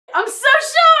I'm so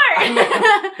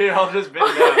short! Here, I'll just bend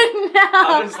down. Oh, no.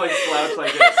 I'll just like slouch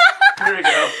like this. Here we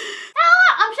go.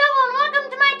 Hello, I'm Shubble and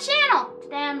welcome to my channel.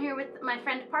 Today I'm here with my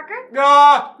friend Parker.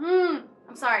 Ah!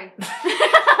 I'm sorry. Today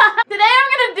I'm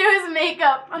gonna do his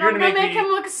makeup and I'm gonna make him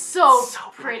look so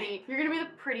pretty. You're gonna be the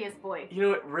prettiest boy. You know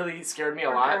what really scared me a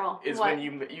Or lot girl. is What?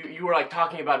 when you were like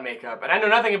talking about makeup and I know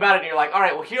nothing about it and you're like, all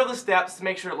right, well here are the steps to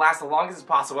make sure it lasts the longest as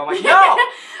possible. I'm like, no!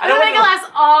 I'm gonna make it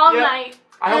last all night.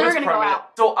 I hope and it's we're gonna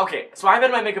permanent. go out. So okay, so I've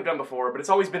had my makeup done before, but it's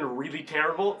always been really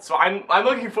terrible. So I'm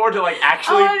looking forward to like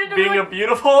actually being a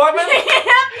beautiful woman,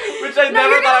 which I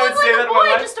never thought I would say that in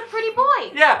my life. Just a pretty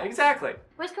boy. Yeah, exactly.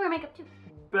 Boys can wear makeup too.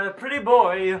 Pretty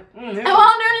boy. And while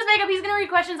I'm doing his makeup, he's gonna read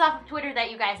questions off of Twitter that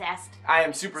you guys asked. I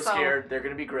am super scared. They're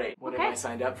gonna be great. What have I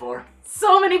signed up for?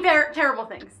 So many terrible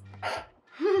things.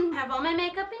 Have all my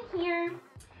makeup in here.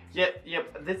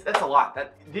 Yep. That's a lot.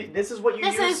 This is what you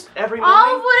use every morning?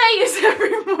 All of what I use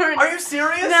every morning. Are you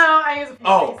serious? No, I use a few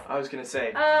things. I was gonna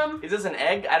say. Is this an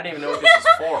egg? I don't even know what this is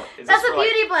for. That's a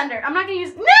beauty blender. I'm not gonna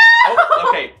use. No. Oh,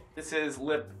 okay. This is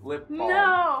lip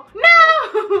balm.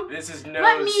 No. This is nose.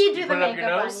 Let me do the put it up your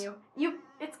makeup nose? on you.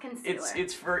 It's concealer.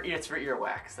 It's for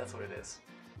earwax. That's what it is.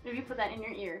 Maybe you put that in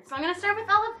your ear. So I'm gonna start with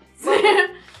all of these.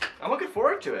 I'm looking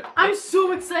forward to it. I'm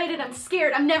so excited. I'm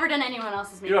scared. I've never done anyone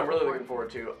else's makeup. You know, I'm really before. looking forward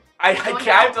to. I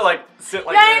have to like sit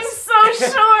like I'm this. so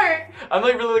short. I'm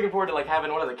like really looking forward to like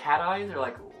having one of the cat eyes or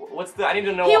like what's the I need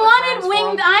to know. He all the wanted terms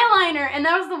winged for 'em. eyeliner, and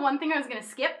that was the one thing I was gonna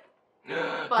skip.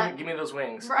 But give me those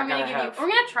wings. I'm gonna give you. We're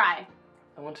gonna try.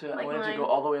 I want like it to mine. go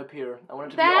all the way up here. I want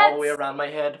it to be all the way around my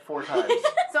head 4 times.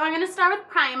 So I'm gonna start with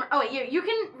primer. Oh wait, you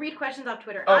can read questions off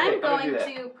Twitter. Okay, I'm I'm gonna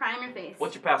going do to prime your face.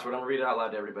 What's your password? I'm gonna read it out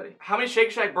loud to everybody. How many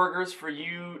Shake Shack burgers for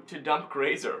you to dump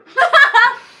Grazer?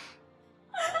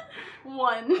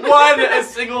 1. A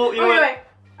single. You know what? Wait.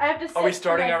 I have to sit. Are we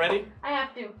starting already? I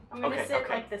have to. I'm gonna sit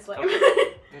like this way.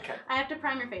 Okay. I have to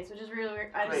prime your face, which is really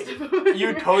weird.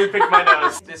 You totally picked my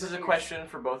nose. This is a question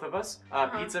for both of us.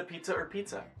 Pizza, or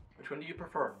pizza? Which one do you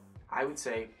prefer? I would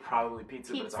say probably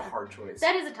pizza, but it's a hard choice.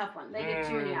 That is a tough one. They give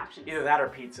too many options. Either that or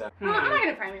pizza. I'm not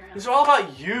gonna prime your nose. It's all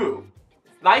about you.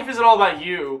 Life isn't all about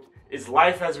you. Is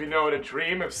life as we know it a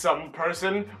dream of some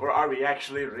person, or are we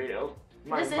actually real?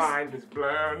 My mind is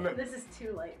blown. This is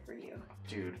too light for you.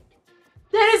 Dude.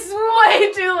 That is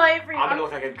way too light for you. I'm gonna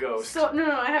look like a ghost. So,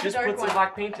 no, I have Just a dark put some one.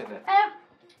 black paint in it. That's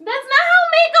not how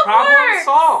makeup Problem works!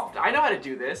 solved. I know how to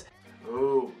do this.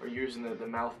 Ooh, we're using the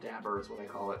mouth dabber is what I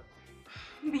call it.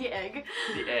 The egg.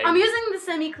 The egg. I'm using the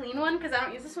semi-clean one because I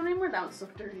don't use this one anymore. That one's so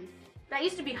dirty. That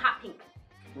used to be hot pink.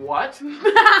 What?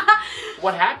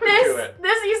 What happened to it?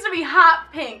 This used to be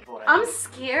hot pink. Whatever. I'm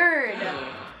scared.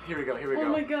 Here we go. Oh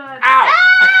my god. Ow!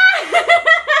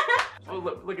 Ah!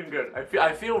 Oh, looking good.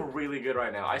 I feel really good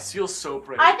right now. I feel so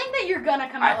pretty. I think that you're gonna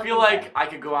come out. I feel like I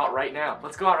could go out right now.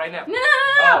 Let's go out right now. No.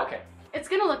 Oh, okay. It's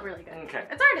gonna look really good. Okay.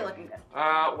 It's already looking good.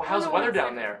 Well, how's the weather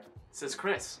down there? Says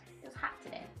Chris. It was hot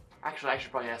today. Actually, I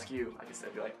should probably ask you. I guess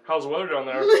I'd be like, how's the weather down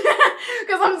there?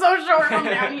 Because I'm so short. I'm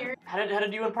down here. How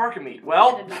did you and Parker meet?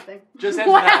 Well, I did nothing. Just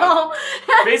answer that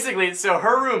one. Basically, so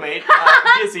her roommate,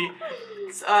 Kissy,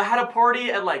 had a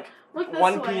party at like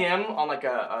 1 p.m. on like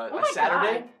a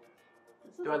Saturday. God.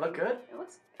 Do I look good? It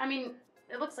looks. I mean,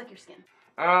 it looks like your skin.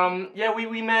 Yeah,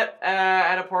 we met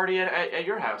at a party at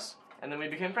your house, and then we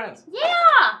became friends. Yeah.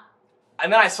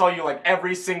 And then I saw you like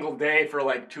every single day for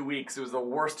like 2 weeks. It was the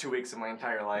worst 2 weeks of my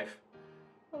entire life.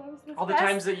 All the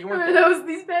times that you weren't there. That was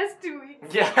these past 2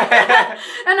 weeks. Yeah.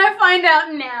 And I find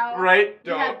out now. Right?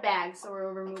 You have bags, so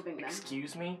we're removing them.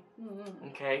 Excuse me?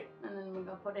 Okay. And then we're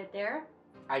gonna put it there.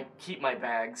 I keep my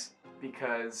bags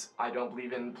because I don't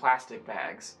believe in plastic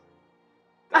bags.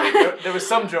 There was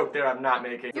some joke there I'm not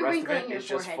making. The rest of it is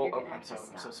just full. Oh, I'm so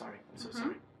sorry. I'm so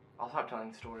sorry. I'll stop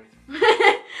telling stories.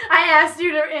 I asked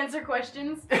you to answer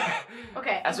questions.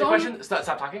 Okay. Ask me a question.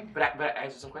 Stop talking. But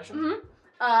answer some questions.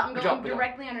 I'm going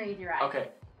directly underneath your eye. Okay.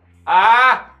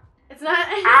 Ah! It's not.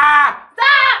 Ah!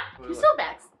 Stop! You still have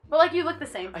bags, but like you look the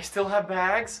same. I still have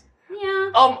bags.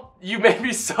 Yeah. You made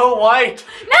me so white.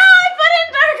 No, I put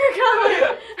in darker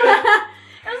color.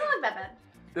 It doesn't look that bad.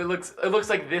 It looks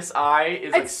like this eye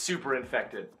is like super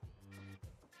infected.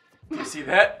 Do you see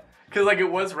that? Because like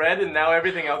it was red and now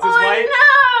everything else is white.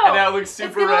 No! And now it looks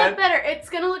super red. It's gonna look better. It's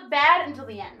gonna look bad until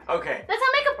the end. Okay. That's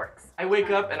how makeup works. I wake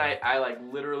up and I like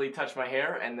literally touch my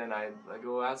hair and then I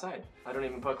go outside. I don't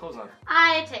even put clothes on.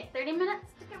 I take 30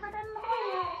 minutes to get rid of the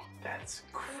hair. That's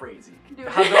crazy.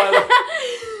 How do I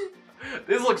look?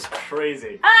 This looks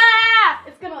crazy. Ah!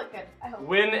 It's gonna look good, I hope.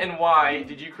 When and why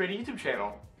did you create a YouTube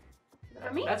channel?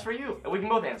 For me? That's for you. We can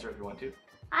both answer if you want to.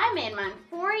 I made mine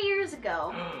 4 years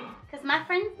ago because my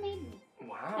friends made me.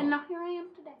 Wow. And now here I am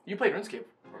today. You played RuneScape.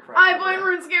 I played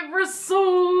RuneScape for so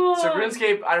long. So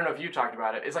RuneScape, I don't know if you talked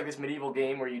about it. It's like this medieval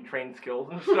game where you train skills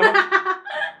and stuff.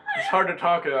 It's hard to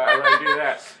talk about as I do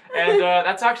that. And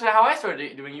that's actually how I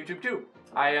started doing YouTube too.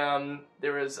 I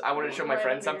wanted to show my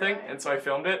friend something, and so I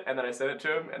filmed it, and then I sent it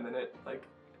to him, and then it like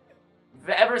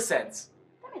ever since.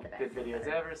 Good videos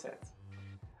ever since.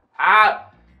 Ah!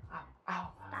 Ow!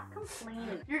 Ow! Stop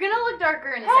complaining. You're gonna look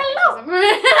darker in a second.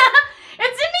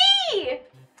 It's me!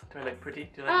 Do I look pretty?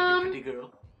 Do I look like a pretty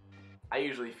girl? I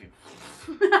usually feel.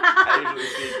 Great.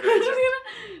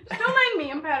 Don't mind me.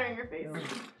 I'm powdering your face.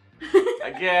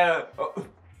 Again. Oh.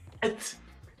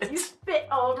 You spit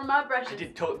all over my brushes. I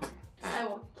did totally. I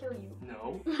will kill you.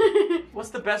 No. What's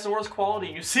the best or worst quality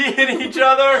you see in each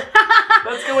other?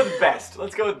 Let's go with best.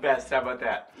 Let's go with best. How about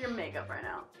that? Your makeup right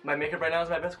now. My makeup right now is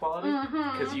my best quality?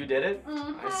 Because you did it?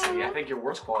 I see. I think your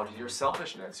worst quality is your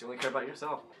selfishness. You only care about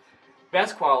yourself.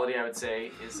 Best quality, I would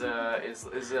say, is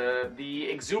the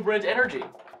exuberant energy.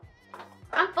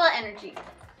 I'm full of energy.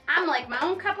 I'm like my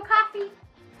own cup of coffee.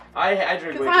 I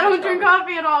drink way too much coffee. Because I don't drink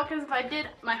coffee at all, because if I did,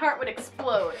 my heart would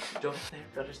explode.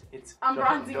 I'm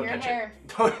bronzing your hair.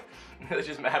 Don't, let's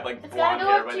just have like it's blonde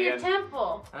gotta hair go by up to the your end.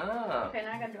 temple. Ah. Okay,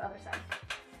 now I gotta do the other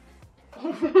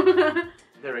side.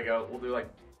 There we go. We'll do like.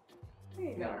 There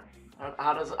you go.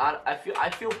 I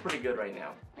feel pretty good right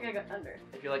now. I gotta go under.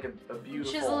 I feel like a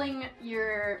beautiful. Chiseling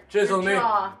your Chisel me.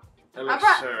 jaw. I look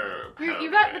so you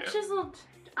got the chiseled.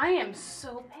 I am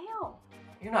so pale.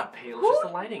 You're not pale. It's just the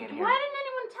lighting in here. Why didn't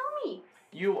anyone tell me?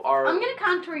 You are. I'm gonna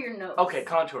contour your nose. Okay,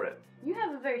 contour it. You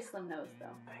have a very slim nose,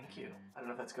 though. Thank you. I don't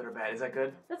know if that's good or bad. Is that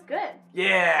good? That's good.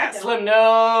 Yeah, slim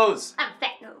nose. I have a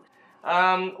fat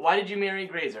nose. Why did you marry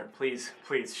Grazer? Please,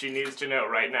 please. She needs to know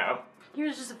right now. He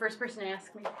was just the first person to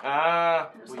ask me.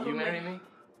 Will you marry me?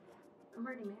 I'm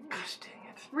already married. Gosh dang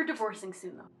it. We're divorcing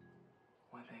soon, though.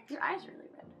 Why thanks? Your eyes are really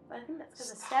red, but I think that's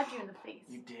because I stabbed you in the face.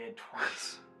 You did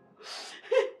twice.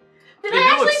 Did I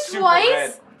actually twice?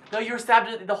 Red. No, you were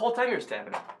stabbed the whole time you were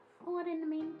stabbing. Oh, I didn't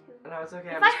mean to. No, it's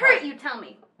okay. If I hurt you, tell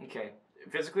me. Okay.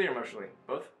 Physically or emotionally?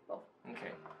 Both? Both.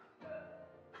 Okay.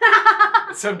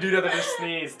 Some dude out there just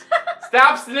sneezed.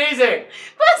 Stop sneezing!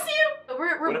 Bless you!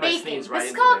 We're what baking. If I sneeze right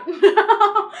this is called...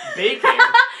 No. Baking?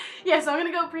 Yeah, so I'm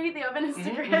gonna go preheat the oven and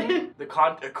stick it in. The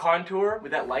contour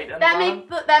with that light on the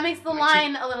bottom? That makes the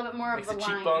line a little bit more of the line. Makes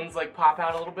the cheekbones like pop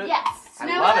out a little bit? Yes. I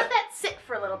now love let it. that sit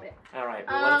for a little bit. Alright,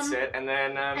 we'll let it sit and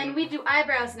then and we do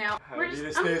eyebrows now. We're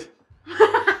just sneeze.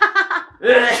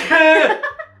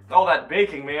 All that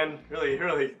baking, man, really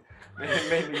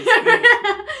made me sneeze.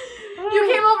 You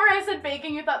came over, I said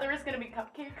baking, you thought there was gonna be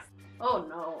cupcakes? Oh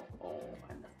no. Oh,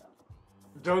 I messed up.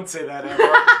 Don't say that ever.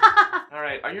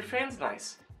 Alright, are your fans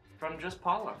nice? From Just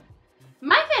Paula.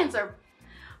 My fans are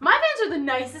the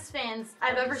nicest fans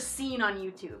I've ever seen on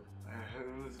YouTube.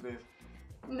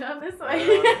 No, this way.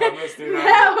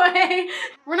 That way.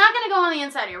 We're not gonna go on the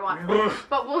inside of your water,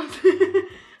 but we'll.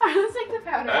 Alright, let's take the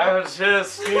powder out.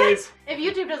 If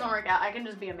YouTube doesn't work out, I can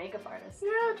just be a makeup artist.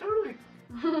 Yeah, totally.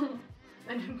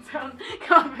 That didn't sound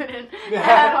confident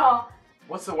at all.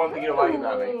 What's the one thing you don't like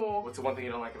about me? What's the one thing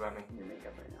you don't like about me? Your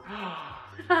makeup right now.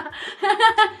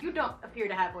 You don't appear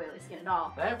to have oily skin at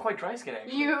all. I have quite dry skin,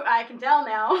 actually. I can tell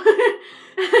now.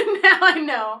 Now I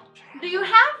know. Do you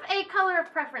have a color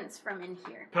of preference from in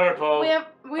here? Purple.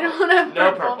 We don't have purple.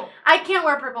 No purple. I can't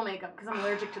wear purple makeup because I'm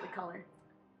allergic to the color.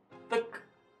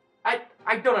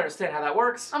 I don't understand how that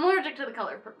works. I'm allergic to the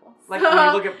color purple. Like when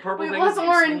you look at purple things, plus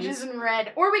oranges and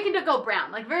red. Or we can go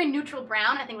brown. Like very neutral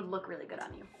brown I think would look really good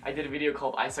on you. I did a video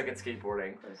called I Suck at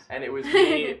Skateboarding. And it was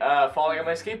me falling on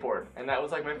my skateboard. And that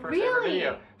was like my first ever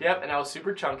video. Yep, and I was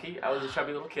super chunky. I was a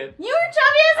chubby little kid. You were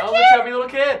chubby as a kid? I was a chubby little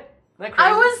kid. Isn't that crazy?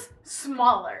 I was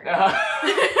smaller.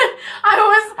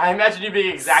 I imagine you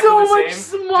being exactly the same.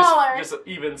 So much smaller. Just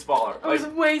even smaller. I was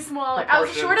way smaller. I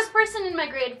was the shortest person in my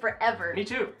grade forever. Me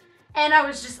too. And I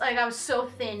was just like, I was so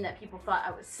thin that people thought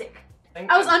I was sick.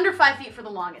 I was under 5 feet for the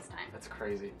longest time. That's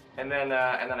crazy. And then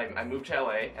I moved to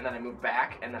LA, and then I moved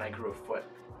back, and then I grew a foot.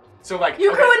 So like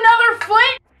you grew another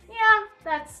foot? Yeah,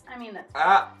 that's.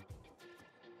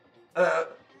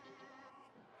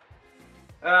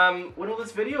 When will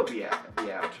this video be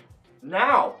out?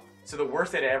 Now. So the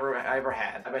worst date I ever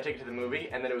had, I taken to the movie,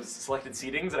 and then it was selected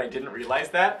seatings, and I didn't realize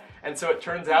that. And so it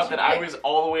turns out that I was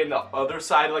all the way in the other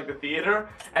side of like the theater,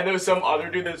 and there was some other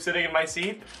dude that was sitting in my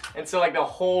seat. And so like the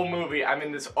whole movie, I'm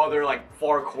in this other like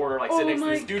far corner, like sitting next to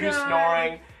this dude who's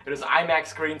snoring. It was IMAX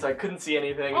screen, so I couldn't see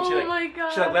anything. And she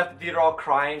left the theater all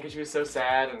crying because she was so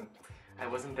sad, and I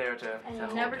wasn't there to. And you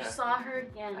never saw her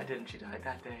again. I didn't. She died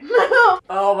that day.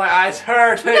 Oh, my eyes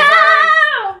hurt. They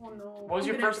hurt. Oh, no. What was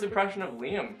your first impression of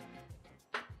Liam?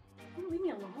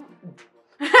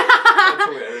 That's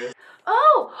hilarious.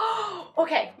 Oh,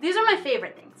 okay. These are my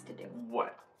favorite things to do.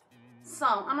 What? So,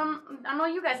 I don't know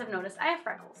you guys have noticed, I have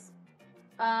freckles.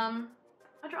 I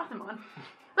draw them on.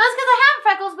 But that's because I have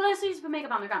freckles, but I still used to put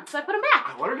makeup on, they're gone. So I put them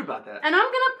back. I wondered about that. And I'm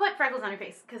gonna put freckles on your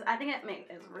face, because I think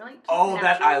it's really Oh, natural.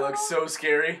 that eye looks so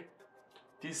scary.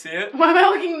 Do you see it? Why am I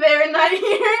looking there and not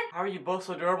here? How are you both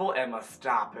so durable? Emma,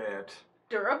 stop it.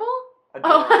 Durable?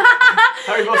 Adorable. Oh.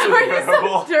 How are you both so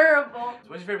durable? So durable.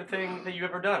 What's your favorite thing that you've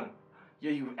ever done?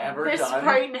 Yeah, you've ever this done?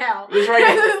 Right now. This right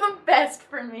now. This is the best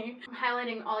for me. I'm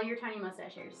highlighting all your tiny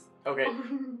mustache hairs. Okay.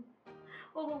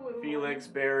 Oh. Felix,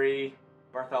 Barry,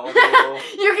 Bartholomew.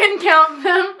 You can count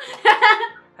them.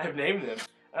 I've named them.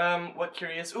 What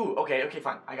curious? Ooh, okay,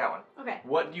 fine. I got one. Okay.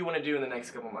 What do you want to do in the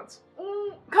next couple months?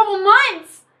 Couple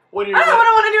months? What do I don't know what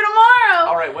I want to do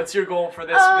tomorrow. Alright, what's your goal for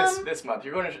this month?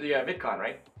 You're going to VidCon,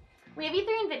 right? We have E3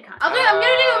 and VidCon. I'm gonna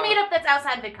do a meetup that's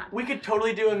outside VidCon. We could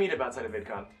totally do a meetup outside of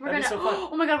VidCon. That'd be so fun.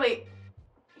 Oh my god, wait.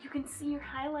 You can see your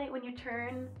highlight when you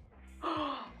turn.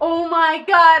 Oh my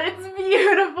god, it's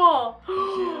beautiful.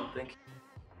 Thank you.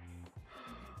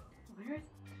 Where is...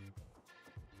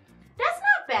 That's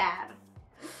not bad.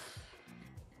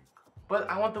 But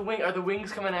I want the wing. Are the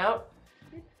wings coming out?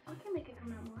 Okay, make it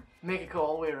come out more. Make it go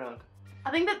all the way around.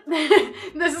 I think that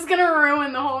this is gonna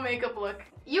ruin the whole makeup look.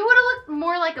 You would have looked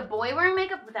more like a boy wearing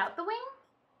makeup without the wing,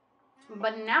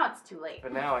 but now it's too late.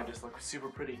 But now I just look super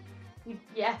pretty.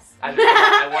 Yes. I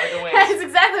wanted the wings. That's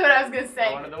exactly what I was gonna say.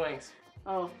 I wanted the wings.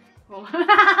 Oh. Well.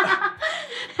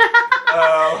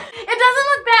 Oh. It doesn't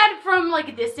look bad from like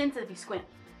a distance if you squint.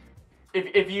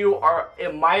 If you are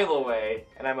a mile away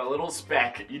and I'm a little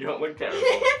speck, you don't look terrible.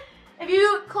 If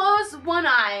you close one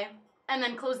eye and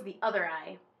then close the other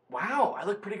eye. Wow, I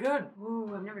look pretty good.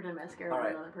 Ooh, I've never done mascara on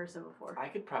another person before. I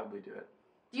could probably do it.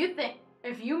 Do you think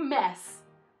if you mess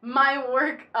my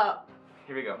work up?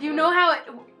 Here we go. Do you know how it?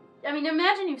 I mean,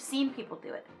 imagine you've seen people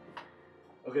do it.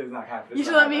 Okay, it's not happening. You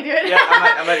should let me do it. Yeah,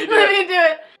 I'm letting you do it. Let me do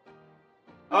it.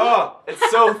 Oh,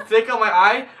 it's so thick on my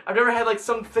eye. I've never had like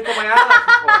some thick on my eyelash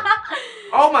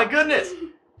before. Oh my goodness.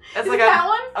 That's Is like that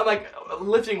one? I'm like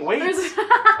lifting weights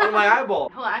on my eyeball.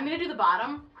 Hold on, I'm gonna do the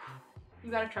bottom. You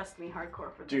gotta trust me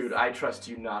hardcore for this. Dude, I trust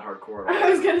you not hardcore at all. I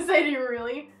was gonna say, do you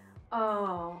really?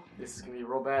 Oh. This is gonna be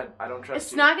real bad. I don't trust you.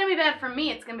 It's not gonna be bad for me,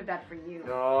 it's gonna be bad for you.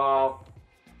 No.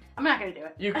 I'm not gonna do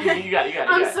it. You got it.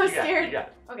 I'm so scared. You got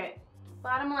it. Okay.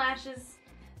 Bottom lashes.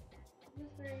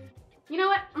 You know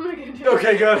what? I'm not gonna do it.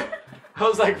 Okay, good. I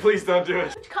was like, please don't do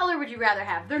it. Which color would you rather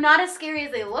have? They're not as scary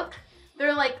as they look.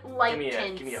 They're like light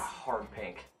tints. Give me a hard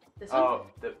pink. This one? Oh,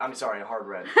 I'm sorry, a hard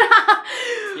red.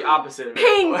 It's the opposite of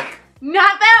Pink! it.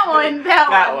 Not that one,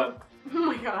 that one. Oh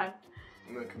my god.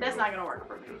 That's not gonna work.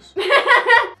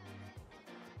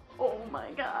 Oh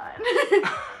my god.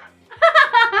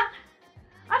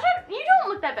 You don't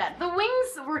look that bad. The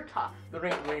wings were tough. The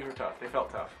wings were tough. They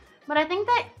felt tough. But I think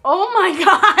that, oh my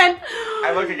god.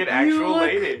 I look like an actual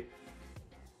lady.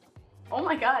 Oh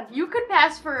my god. You could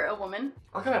pass for a woman.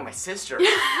 I look like my sister.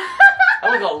 I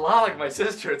look a lot like my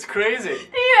sister. It's crazy.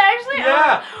 Do you actually?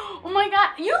 Yeah. Oh my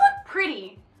god. You look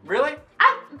pretty. Really?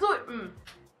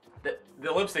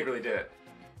 The lipstick really did it.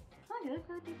 Oh, you look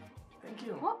really pretty. Thank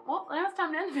you. Well, now it's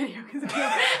time to end the video because the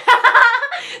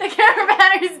camera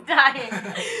battery's dying.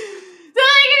 So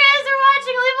thank you guys for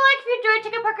watching. Leave a like if you enjoyed.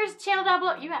 Check out Parker's channel down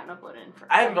below. You haven't uploaded in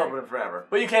forever. I haven't uploaded in forever.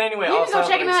 But you can anyway. You can go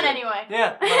check him out anyway.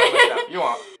 Yeah. You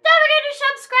want. Don't forget to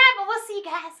subscribe, but we'll see you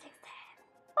guys next time.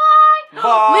 Bye.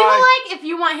 Bye. Leave a like if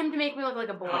you want him to make me look like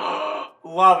a boy.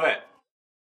 Love it.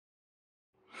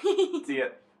 See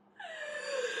it.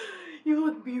 You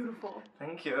look beautiful.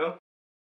 Thank you.